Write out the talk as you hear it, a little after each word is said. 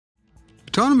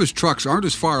Autonomous trucks aren't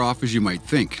as far off as you might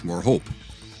think or hope.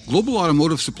 Global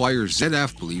automotive supplier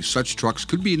ZF believes such trucks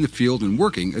could be in the field and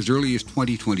working as early as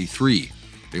 2023.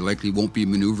 They likely won't be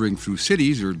maneuvering through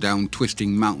cities or down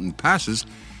twisting mountain passes.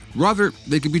 Rather,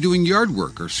 they could be doing yard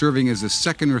work or serving as a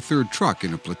second or third truck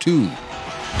in a platoon.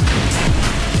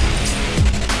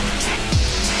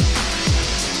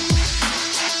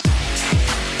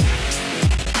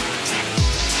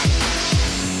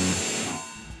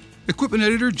 Equipment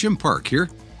editor Jim Park here.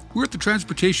 We're at the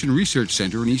Transportation Research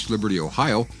Center in East Liberty,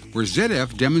 Ohio, where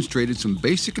ZF demonstrated some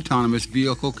basic autonomous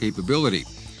vehicle capability.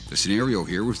 The scenario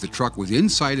here was the truck was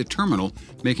inside a terminal,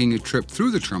 making a trip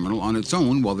through the terminal on its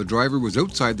own while the driver was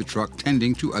outside the truck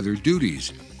tending to other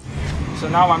duties. So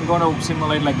now I'm going to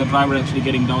simulate like the driver actually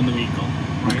getting down the vehicle.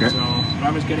 Right? Okay. So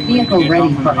driver's getting vehicle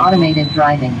ready for automated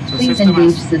driving. So Please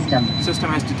engage system. System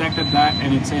has detected that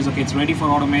and it says, okay, it's ready for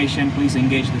automation. Please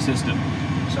engage the system.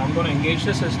 So I'm going to engage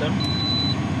the system.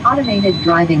 Automated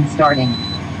driving starting.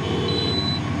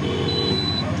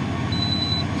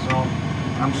 So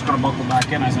I'm just going to buckle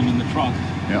back in as I'm in the truck.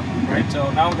 Yeah. Right.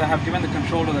 So now that I have given the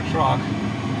control to the truck,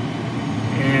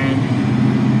 and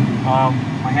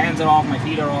my hands are off, my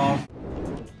feet are off.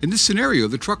 In this scenario,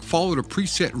 the truck followed a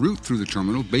preset route through the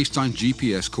terminal based on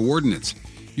GPS coordinates.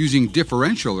 Using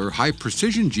differential or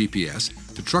high-precision GPS,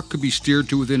 the truck could be steered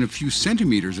to within a few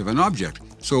centimeters of an object,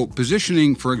 so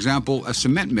positioning, for example, a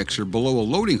cement mixer below a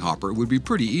loading hopper would be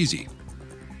pretty easy.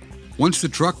 Once the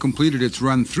truck completed its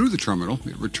run through the terminal,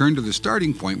 it returned to the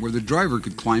starting point where the driver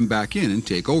could climb back in and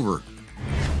take over.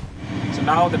 So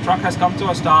now the truck has come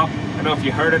to a stop. I don't know if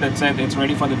you heard it, it said it's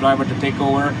ready for the driver to take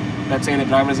over. Let's say the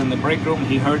driver's in the brake room.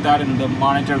 He heard that in the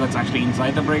monitor that's actually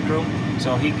inside the brake room.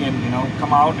 So he can,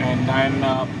 come out and then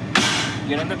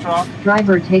get in the truck.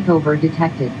 Driver takeover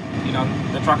detected.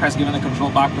 The truck has given the control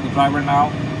back to the driver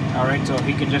now. All right, so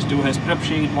he can just do his trip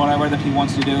sheet, whatever that he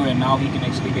wants to do, and now he can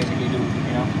actually basically do,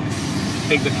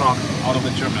 take the truck out of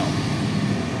the terminal.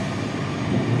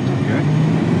 Okay.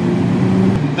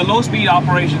 The low-speed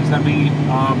operations that we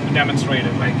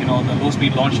demonstrated, like the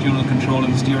low-speed longitudinal control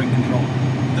and the steering control.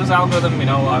 This algorithm,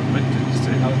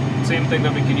 same thing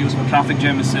that we can use for traffic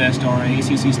jam assist or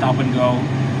ACC stop and go,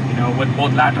 with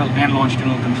both lateral and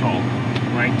longitudinal control,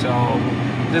 right? So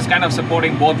this is kind of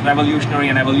supporting both revolutionary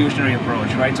and evolutionary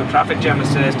approach, right? So traffic jam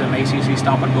assist and ACC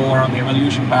stop and go are on the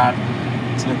evolution path.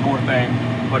 It's the core thing.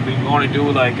 But we want to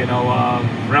do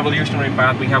revolutionary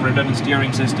path. We have redundant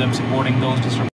steering systems supporting those